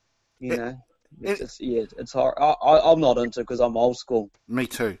sports. It's hard. I'm not into it because I'm old school. Me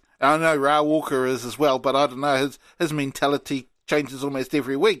too. I know Ra Walker is as well, but I don't know, his mentality changes almost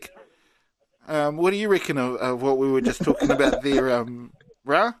every week. What do you reckon of what we were just talking about there,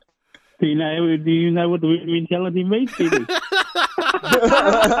 Ra? Do you know what the mentality means, Peter?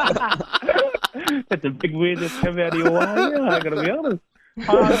 That's a big word that's come out of your way. Yeah, I got to be honest.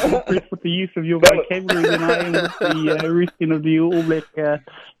 I'm impressed with the use of your vocabulary than I am with the resting of the All Black,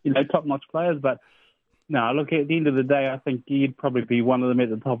 top-notch players. But no, look, at the end of the day, I think you'd probably be one of them at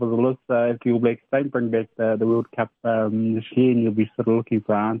the top of the list if the All Blacks don't bring back the World Cup this year, and you'll be sort of looking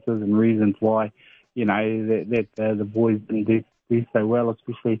for answers and reasons why, that the boys didn't do so well,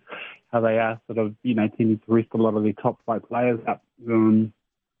 especially how they are sort of, tending to rest a lot of their top flight players up.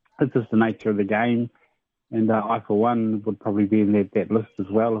 It's just the nature of the game. And I, for one, would probably be in that list as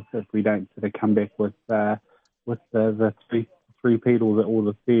well if we don't sort of come back with the three-peat or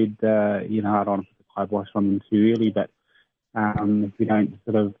the third. I don't want to put the kibosh on them too early, but if we don't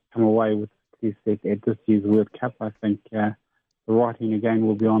sort of come away with success at this year's World Cup, I think the writing again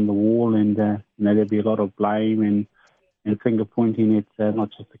will be on the wall, and there'll be a lot of blame and finger pointing at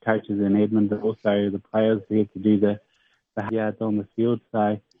not just the coaches and admin, but also the players who have to do the yards on the field.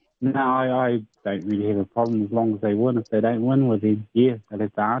 So. No, I don't really have a problem as long as they win. If they don't win, well then, yeah, they'll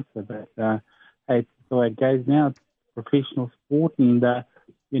have to answer. But, hey, it's the way it goes now. It's professional sport, and,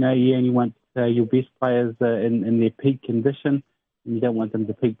 you only want your best players in their peak condition, and you don't want them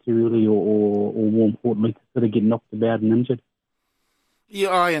to peak too early or more importantly, to sort of get knocked about and injured. Yeah,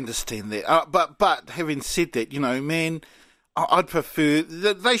 I understand that. But having said that, man, I'd prefer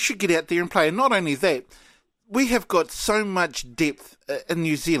that they should get out there and play. And not only that, we have got so much depth in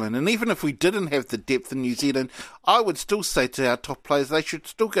New Zealand, and even if we didn't have the depth in New Zealand, I would still say to our top players they should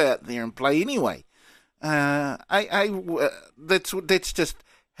still go out there and play anyway. That's just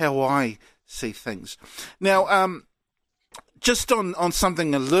how I see things. Now, just on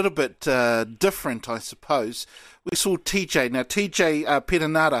something a little bit different, I suppose, we saw TJ. Now, TJ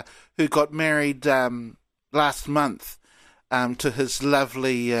Perenara, who got married last month, to his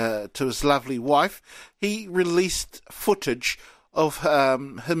lovely wife, he released footage of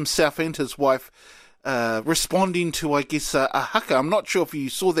himself and his wife responding to, I guess, a haka. I'm not sure if you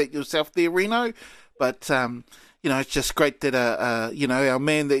saw that yourself there, Reno, but it's just great that our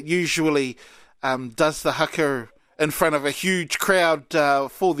man that usually does the haka in front of a huge crowd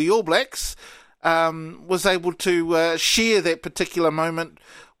for the All Blacks was able to share that particular moment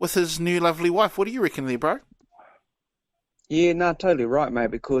with his new lovely wife. What do you reckon there, bro? Yeah, no, totally right,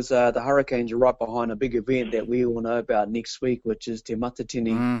 mate, because the Hurricanes are right behind a big event that we all know about next week, which is Te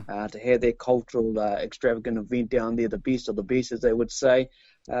Matatini, to have their cultural extravagant event down there, the best of the best, as they would say.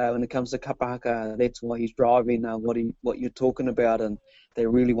 When it comes to kapahaka, that's why he's driving, what you're talking about, and they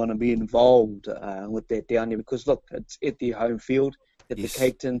really want to be involved with that down there, because, look, it's at their home field, at the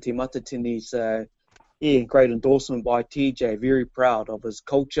Cape Town Te Matatini, so, yeah, great endorsement by TJ, very proud of his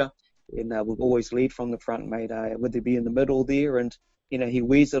culture. And we'll always lead from the front, mate. Whether he be in the middle there, and he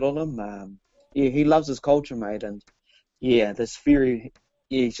wears it on him. He loves his culture, mate. And he's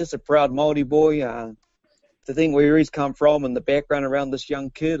just a proud Māori boy. To think where he's come from and the background around this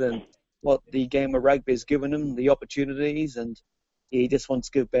young kid, and what the game of rugby has given him, the opportunities, and he just wants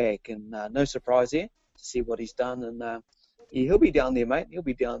to give back. And no surprise here to see what he's done. And he'll be down there, mate. He'll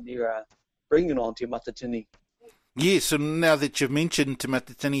be down there bringing on Te Matatini. Yes, and now that you've mentioned Te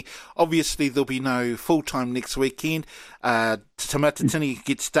Matatini, obviously there'll be no full-time next weekend. Te Matatini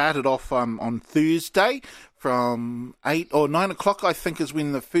gets started off on Thursday from 8 or 9 o'clock, I think, is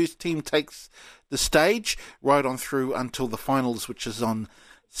when the first team takes the stage, right on through until the finals, which is on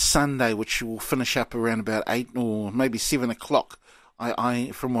Sunday, which will finish up around about 8 or maybe 7 o'clock.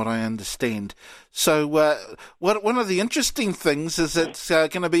 From what I understand. So, one of the interesting things is it's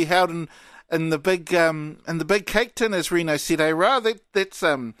going to be held in the big cake tin, as Reno said. That's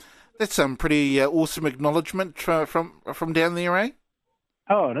some pretty awesome acknowledgement from down there, eh?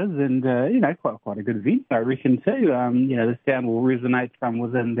 Oh, it is, and quite a good event, I reckon too. The sound will resonate from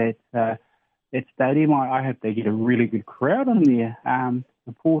within that stadium. I hope they get a really good crowd in there.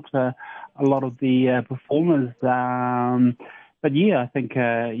 Support a lot of the performers. But yeah, I think,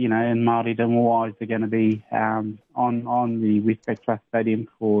 in Māoridom, all eyes are going to be on the Westpac Trust Stadium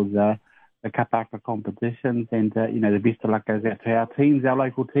for the kapaka competitions. And, the best of luck goes out to our teams, our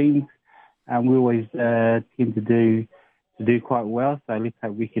local teams. We always tend to do quite well, so let's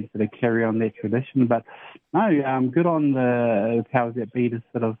hope we can sort of carry on that tradition. But no, good on the powers that be to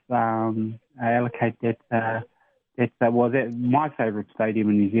sort of allocate that. That's my favourite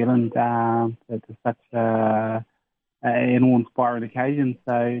stadium in New Zealand. It's such an awe-inspiring occasion.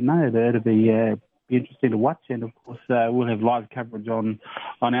 So no, it'll be interesting to watch, and of course we'll have live coverage on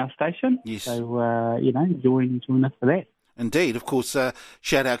our station. Yes. So join us for that. Indeed, of course.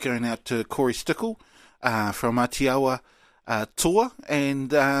 Shout out going out to Corey Stickle from Atiawa Toa, and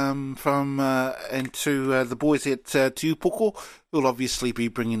to the boys at Te Upoko, who'll obviously be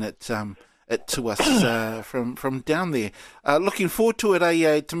bringing it it to us from down there. Looking forward to it,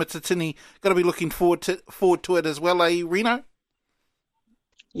 Te Matatini. Got to be looking forward to it as well, Reno?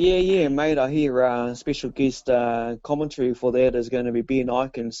 Yeah, mate. I hear special guest commentary for that is going to be Ben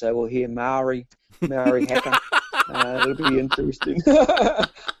Eichen, so we'll hear Maori Hacker. It'll be interesting.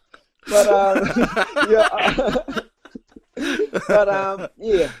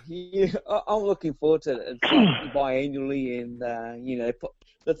 I'm looking forward to it. It's like biannually, and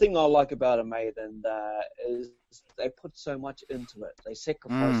the thing I like about it, mate, is they put so much into it. They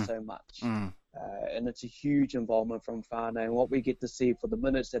sacrifice so much, and it's a huge involvement from whānau. And what we get to see for the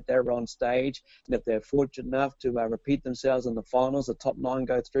minutes that they're on stage, and if they're fortunate enough to repeat themselves in the finals, the top 9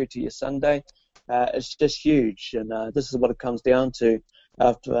 go through to your Sunday, it's just huge. And this is what it comes down to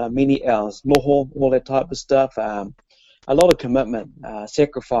after many hours, noho, all that type of stuff. A lot of commitment,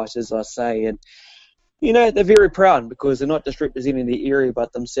 sacrifices, I say, and they're very proud because they're not just representing the area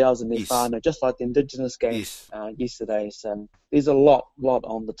but themselves and their whānau, just like the Indigenous Games yesterday. So there's a lot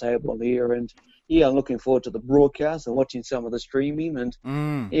on the table here, and I'm looking forward to the broadcast and watching some of the streaming. And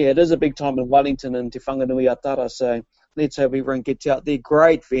it is a big time in Wellington and Te Whanganui-a-Tara, so let's hope everyone gets out there.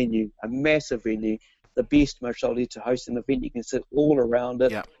 Great venue, a massive venue. The best, most likely, to host an event. You can sit all around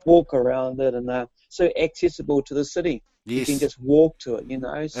it, walk around it, and so accessible to the city. Yes. You can just walk to it,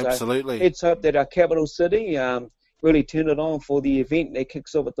 So absolutely. Let's hope that our capital city really turn it on for the event that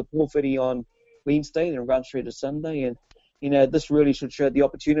kicks off at the Pōwhiri on Wednesday and runs through to Sunday. And, this really should show the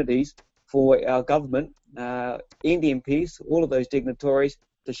opportunities for our government and the MPs, all of those dignitaries,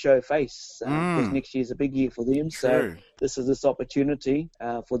 to show face. Because next year's a big year for them. True. So this is this opportunity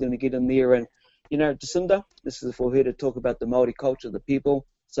for them to get in there. And, Jacinda, this is for her to talk about the Māori culture, the people.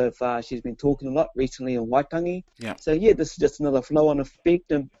 So far, she's been talking a lot recently in Waitangi. Yeah. So, this is just another flow-on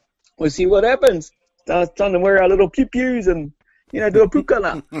effect, and we'll see what happens. Start trying to wear our little pew-pews and, do a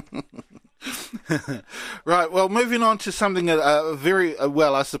pukana. Right, well, moving on to something very,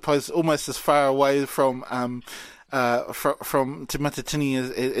 I suppose, almost as far away from Te Matatini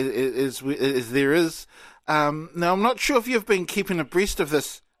as there is. Now, I'm not sure if you've been keeping abreast of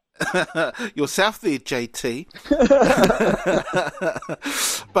this yourself there, JT.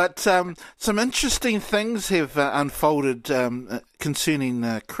 But some interesting things have unfolded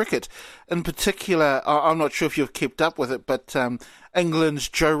concerning cricket. In particular, I'm not sure if you've kept up with it, but England's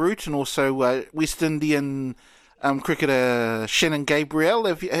Joe Root and also West Indian cricketer Shannon Gabriel.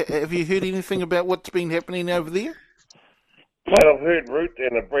 Have you heard anything about what's been happening over there? Mate, I've heard Root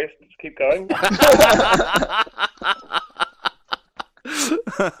and a breast. Just keep going.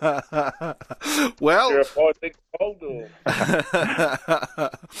 Well,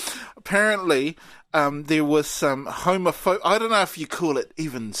 apparently there was some homophobic. I don't know if you call it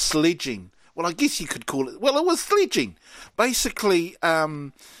even sledging. Well, I guess you could call it. Well, it was sledging. Basically,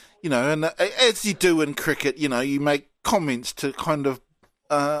 and as you do in cricket, you make comments to kind of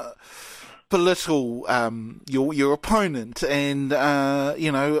belittle your opponent, and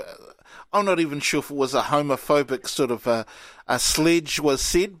I'm not even sure if it was a homophobic sort of a sledge was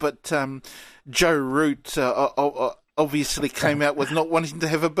said, but Joe Root obviously came out with not wanting to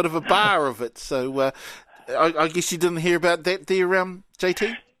have a bit of a bar of it. So I guess you didn't hear about that there,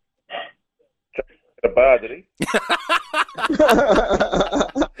 JT? A bar, did he?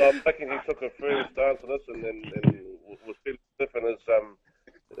 I'm thinking he took a further stance on this and was fairly stiff in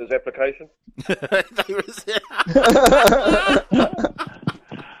his application.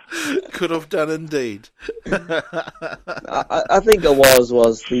 Could have done indeed. I think it was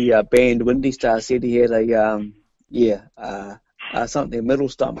the band Windy Star said he had something middle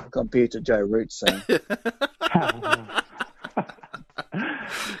stomach compared to Joe Root. So.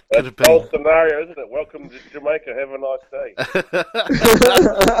 That's the whole scenario, isn't it? Welcome to Jamaica. Have a nice day.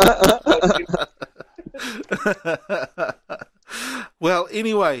 Well,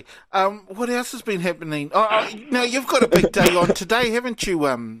 anyway, what else has been happening? Now you've got a big day on today, haven't you,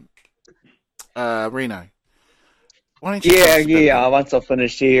 Reno? Why don't you once I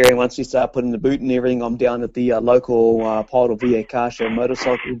finish here and once we start putting the boot and everything, I'm down at the local Paeroa V8 car show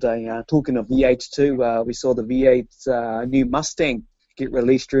motorcycle day. Talking of V8s too, we saw the V8's new Mustang get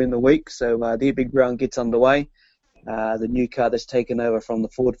released during the week, so their big round gets underway. The new car that's taken over from the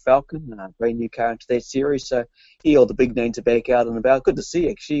Ford Falcon, brand new car into that series. So, all the big names are back out and about. Good to see,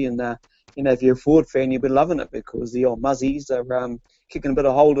 actually. And, if you're a Ford fan, you'll be loving it because the old Muzzies are kicking a bit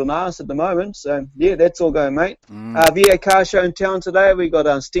of hold on us at the moment. So, that's all going, mate. V8 car show in town today. We got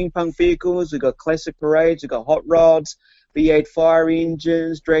steampunk vehicles. We got classic parades. We got hot rods, V8 fire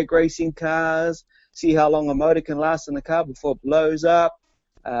engines, drag racing cars. See how long a motor can last in the car before it blows up.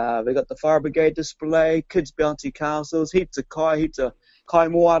 We got the fire brigade display, kids bouncy castles, heaps of Kai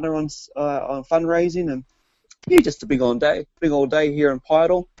Moana on fundraising, and yeah, just a big old day here in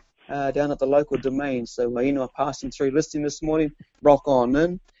Pyro, down at the local domain. So I passed them through listing this morning. Rock on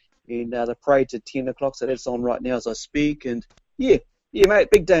in, and the parade's at 10 o'clock, so that's on right now as I speak. And yeah, mate,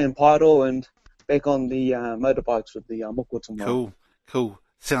 big day in Pyro, and back on the motorbikes with the Moko tomorrow. Cool.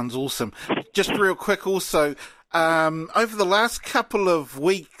 Sounds awesome. Just real quick also, over the last couple of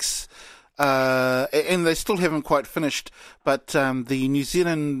weeks, and they still haven't quite finished, but the New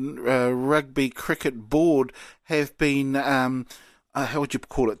Zealand Rugby Cricket Board have been, how would you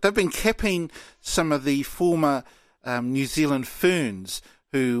call it? They've been capping some of the former New Zealand Ferns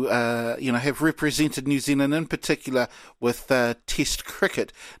who, have represented New Zealand in particular with Test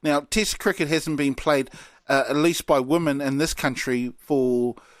cricket. Now, Test cricket hasn't been played, at least by women in this country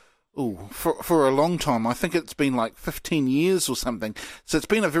for a long time. I think it's been like 15 years or something. So it's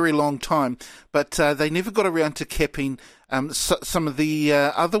been a very long time. But they never got around to capping some of the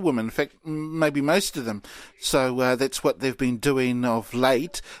other women. In fact, maybe most of them. So that's what they've been doing of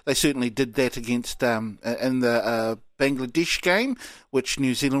late. They certainly did that against in the Bangladesh game, which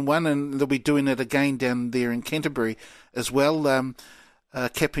New Zealand won, and they'll be doing it again down there in Canterbury as well,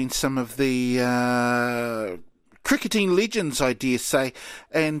 capping some of the cricketing legends, I dare say.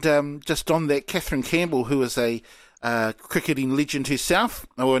 And just on that, Catherine Campbell, who is a cricketing legend herself,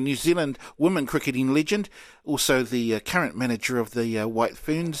 or a New Zealand women cricketing legend, also the current manager of the White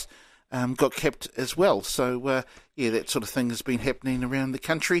Ferns, got capped as well. So, that sort of thing has been happening around the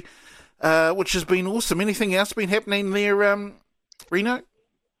country, which has been awesome. Anything else been happening there, Reno?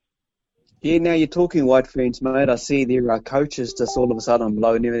 Yeah, now you're talking White Ferns, mate. I see their coaches just all of a sudden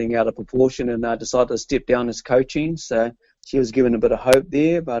blowing everything out of proportion and decided to step down as coaching. So she was given a bit of hope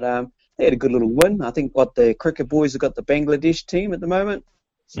there, but they had a good little win. I think the cricket boys have got the Bangladesh team at the moment.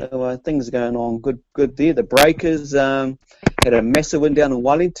 So things are going on good there. The Breakers had a massive win down in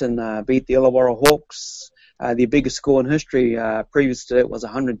Wellington, beat the Illawarra Hawks. Their biggest score in history previous to that was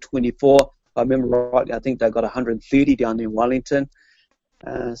 124. If I remember rightly, I think they got 130 down there in Wellington.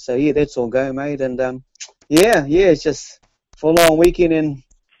 That's all go, mate. And it's just full on weekend and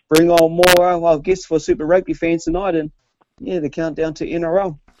bring on more, I guess, for Super Rugby fans tonight. And the countdown to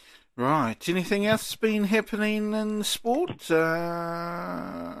NRL. Right. Anything else been happening in sport?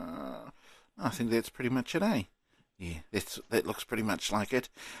 I think that's pretty much it, eh? Yeah, that looks pretty much like it.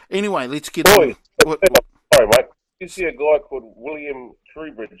 Anyway, let's get on. Sorry, mate. You see a guy called William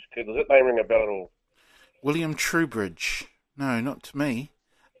Trubridge. Does that name ring a bell at all? William Trubridge. No, not to me.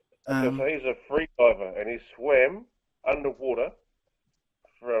 So he's a free diver, and he swam underwater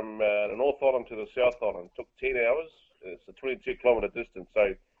from the North Island to the South Island. It took 10 hours. It's a 22-kilometre distance.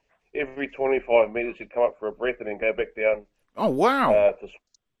 So every 25 metres he'd come up for a breath and then go back down. Oh, wow. To swim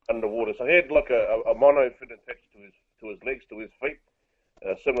underwater. So he had like a mono fin attached to his legs, to his feet,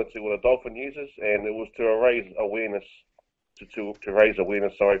 similar to what a dolphin uses, and it was to raise awareness,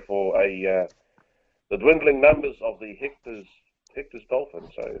 for the dwindling numbers of the Hector's dolphin.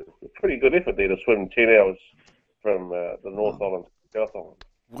 So a pretty good effort there to swim 10 hours from the North Island to South Island.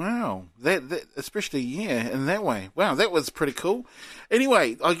 Wow, that especially in that way. Wow, that was pretty cool.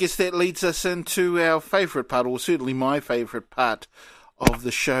 Anyway, I guess that leads us into our favourite part, or certainly my favourite part of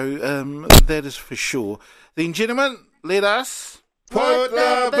the show. That is for sure. Then, gentlemen, let us put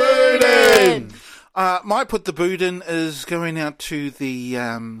the boot in. My put the boot in is going out to the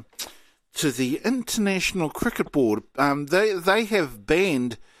International Cricket Board. They have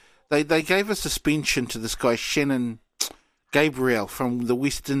banned. They gave a suspension to this guy Shannon Gabriel from the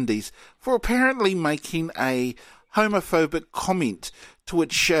West Indies for apparently making a homophobic comment, to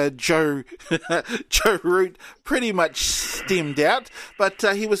which Joe Root pretty much stemmed out, but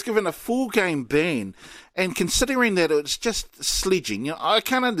he was given a 4-game ban. And considering that it's just sledging, I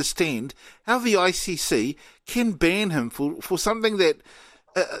can't understand how the ICC can ban him for something that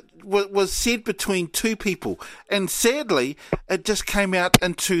was said between two people. And sadly, it just came out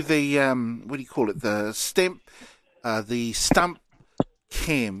into the the stump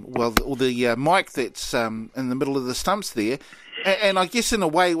cam, or the mic that's in the middle of the stumps there, and I guess in a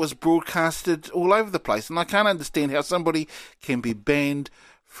way it was broadcasted all over the place, and I can't understand how somebody can be banned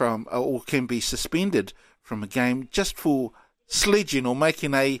from, or can be suspended from a game just for sledging or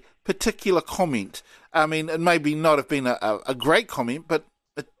making a particular comment. I mean, it may not have been a great comment, but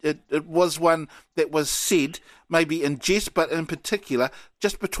it was one that was said, maybe in jest, but in particular,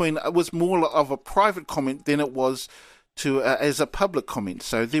 just between, it was more of a private comment than it was to as a public comment.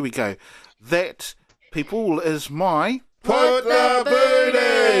 So there we go. That, people, is my put the boot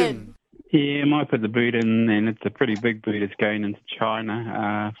in. Yeah, my put the boot in, and it's a pretty big boot. It's going into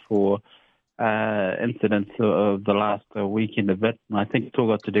China for incidents of the last weekend a bit. And I think it's all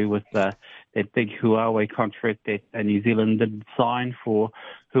got to do with that big Huawei contract that New Zealand did sign for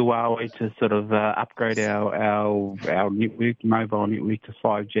Huawei to sort of upgrade our network, mobile network to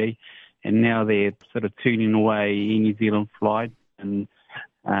 5G. And now they're sort of tuning away New Zealand flights. And,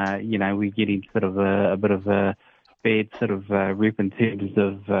 we're getting sort of a bit of a bad sort of rep in terms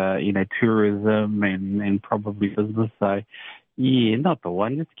of, tourism and probably business. So, yeah, not the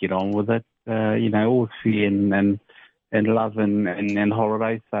one. Just get on with it. All fair and love and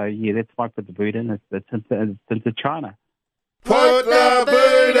holidays. So, yeah, that's why I put the boot in. It's into China. Put the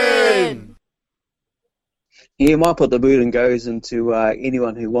boot in! Yeah, my put the boot in goes into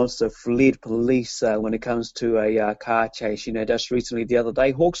anyone who wants to flee police when it comes to a car chase. Just recently, the other day,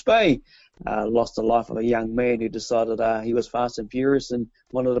 Hawke's Bay lost the life of a young man who decided he was fast and furious and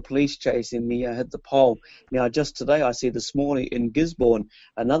wanted a police chase, and he hit the pole. Now, just today, I see this morning in Gisborne,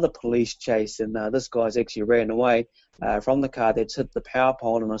 another police chase, and this guy's actually ran away from the car that's hit the power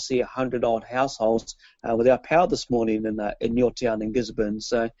pole, and I see 100-odd households without power this morning in your town in Gisborne.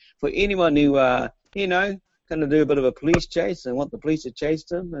 So for anyone who, going to do a bit of a police chase and want the police to chase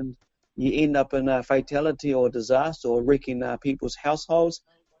them, and you end up in a fatality or disaster or wrecking people's households,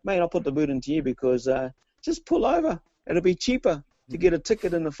 mate, I'll put the boot into you, because just pull over. It'll be cheaper to get a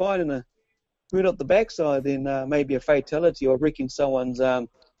ticket in the fight and a boot up the backside than maybe a fatality or wrecking someone's power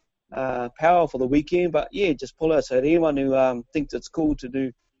for the weekend. But yeah, just pull out. So anyone who thinks it's cool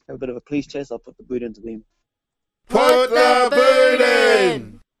to have a bit of a police chase, I'll put the boot into them. Put the boot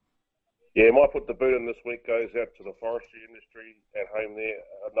in! Yeah, my put the boot in this week goes out to the forestry industry at home there.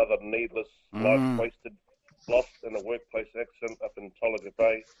 Another needless life wasted, lost in a workplace accident up in Tolaga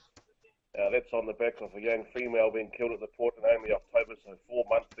Bay. That's on the back of a young female being killed at the port in only October, so 4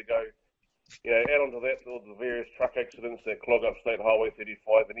 months ago. Add on to that all the various truck accidents that clog up State Highway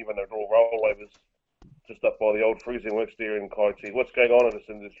 35 and even the rollovers just up by the old freezing works there in Kaiti. What's going on in this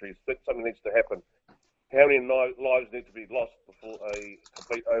industry? Something needs to happen. How many lives need to be lost before a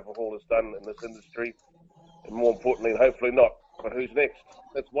complete overhaul is done in this industry? And more importantly, hopefully not. But who's next?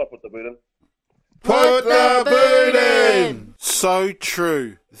 That's my put the boot in. Put the boot in! So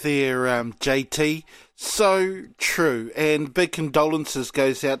true there, JT. So true. And big condolences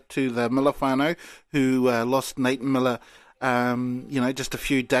goes out to the Miller whānau who lost Nate Miller, just a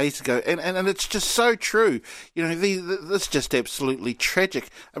few days ago. And it's just so true. This is just absolutely tragic.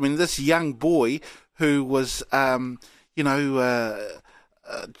 I mean, this young boy who was, he was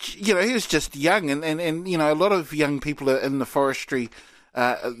just young, and a lot of young people are in the forestry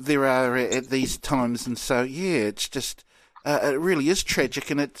there are at these times, and so yeah, it's just it really is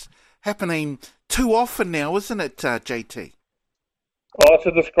tragic, and it's happening too often now, isn't it, JT? Oh, it's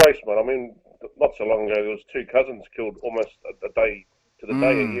a disgrace, man. I mean, not so long ago there was two cousins killed almost a day to the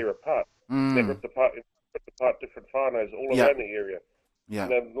day, a year apart. They ripped apart different whānaus all around the area. Yeah.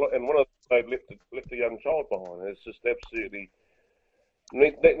 And one of them left a young child behind. It's just absolutely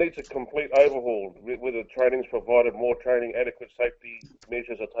needs a complete overhaul. Whether training's provided, more training, adequate safety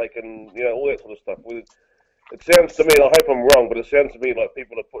measures are taken, all that sort of stuff. It sounds to me, and I hope I'm wrong, but it sounds to me like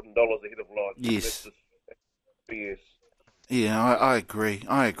people are putting dollars ahead of lives. Yes. That's just BS. Yeah, I agree.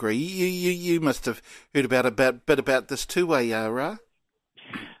 You must have heard about this too, Ra?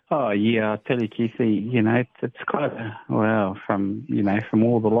 Oh yeah, I tell you, Keithy, it's quite from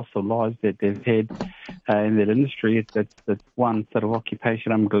all the loss of lives that they've had in that industry, it's one sort of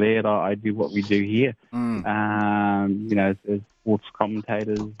occupation. I'm glad I do what we do here. As sports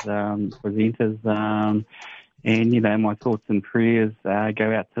commentators, presenters, and my thoughts and prayers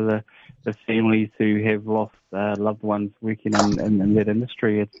go out to the families who have lost loved ones working in that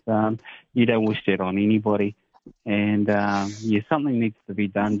industry. It's you don't wish that on anybody. And something needs to be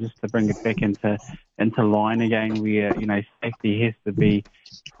done just to bring it back into line again, where safety has to be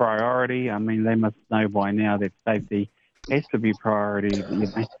priority. I mean, they must know by now that safety has to be priority.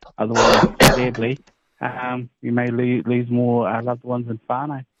 Otherwise, sadly, we may lose more loved ones in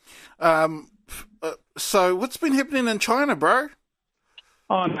whānau. So, what's been happening in China, bro?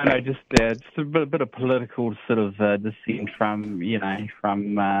 Oh no, just a bit of political sort of dissent from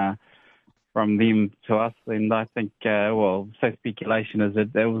them to us, and I think, speculation is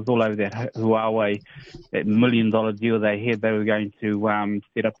that it was all over that Huawei, that $1 million deal they had. They were going to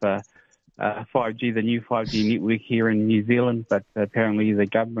set up a 5G, the new 5G network here in New Zealand, but apparently our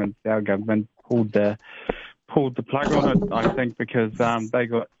government, pulled the plug on it, I think, because they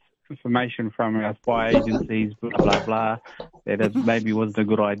got information from our spy agencies, blah, blah, blah, that it maybe wasn't a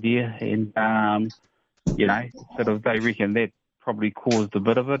good idea, and, they reckon that probably caused a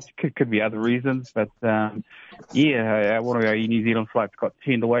bit of it. Could be other reasons, but one of our New Zealand flights got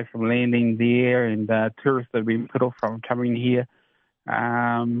turned away from landing there, and tourists have been put off from coming here.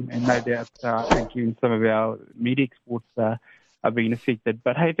 And no doubt, I think even some of our media exports are being affected.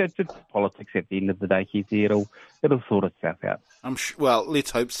 But hey, that's just politics at the end of the day, Keithy. It'll sort itself out. I'm sure, well, let's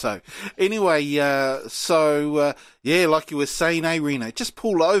hope so. Anyway, like you were saying, Reno, just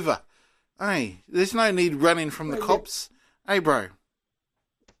pull over. Hey, there's no need running from the cops. Hey, bro.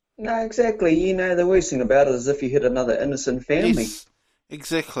 No, exactly. The worst thing about it is if you hit another innocent family. Yes,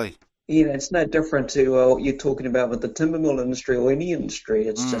 exactly. It's no different to what you're talking about with the timber mill industry or any industry.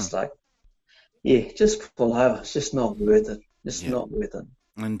 It's just like, just pull over. It's just not worth it. Not worth it.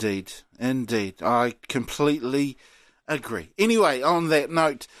 Indeed. I completely agree. Anyway, on that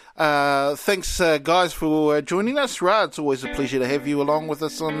note, thanks, guys, for joining us. Ra, it's always a pleasure to have you along with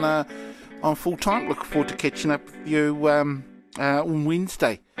us on Full Time. Look forward to catching up with you on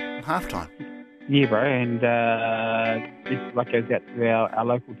Wednesday at halftime. Yeah, bro, and this goes out to our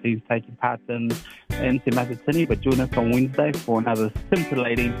local teams taking part in Te Matatini, but join us on Wednesday for another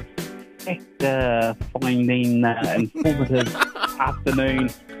scintillating, fact-finding, informative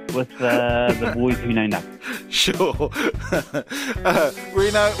afternoon with the boys who know nothing. Sure.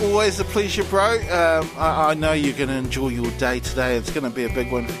 Reno, always a pleasure, bro. I know you're going to enjoy your day today. It's going to be a big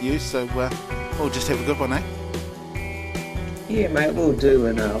one for you, so we'll just have a good one, eh? Yeah, mate, we'll do,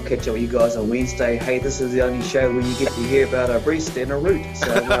 and I'll catch up with you guys on Wednesday. Hey, this is the only show where you get to hear about a breast and a root,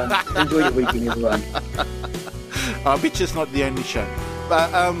 so enjoy your weekend, everyone. I bet you it's not the only show.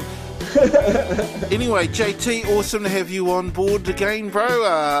 But anyway, JT, awesome to have you on board again, bro.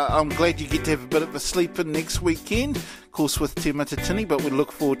 I'm glad you get to have a bit of a sleep in next weekend, of course, with Te Matatini, but we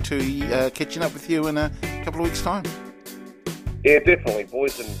look forward to catching up with you in a couple of weeks' time. Yeah, definitely,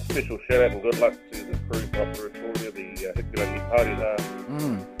 boys, and special shout out and good luck to the crew from Pretoria, the Hikurangi Party,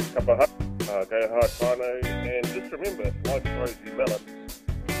 Kapaha, go hard, whānau, and just remember, if life throws you melons,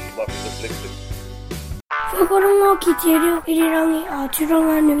 you might be dyslexic. Whakarongo ki te reo irirangi a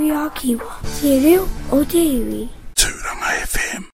Turanga Nui a Kiwa. Te reo o te iwi.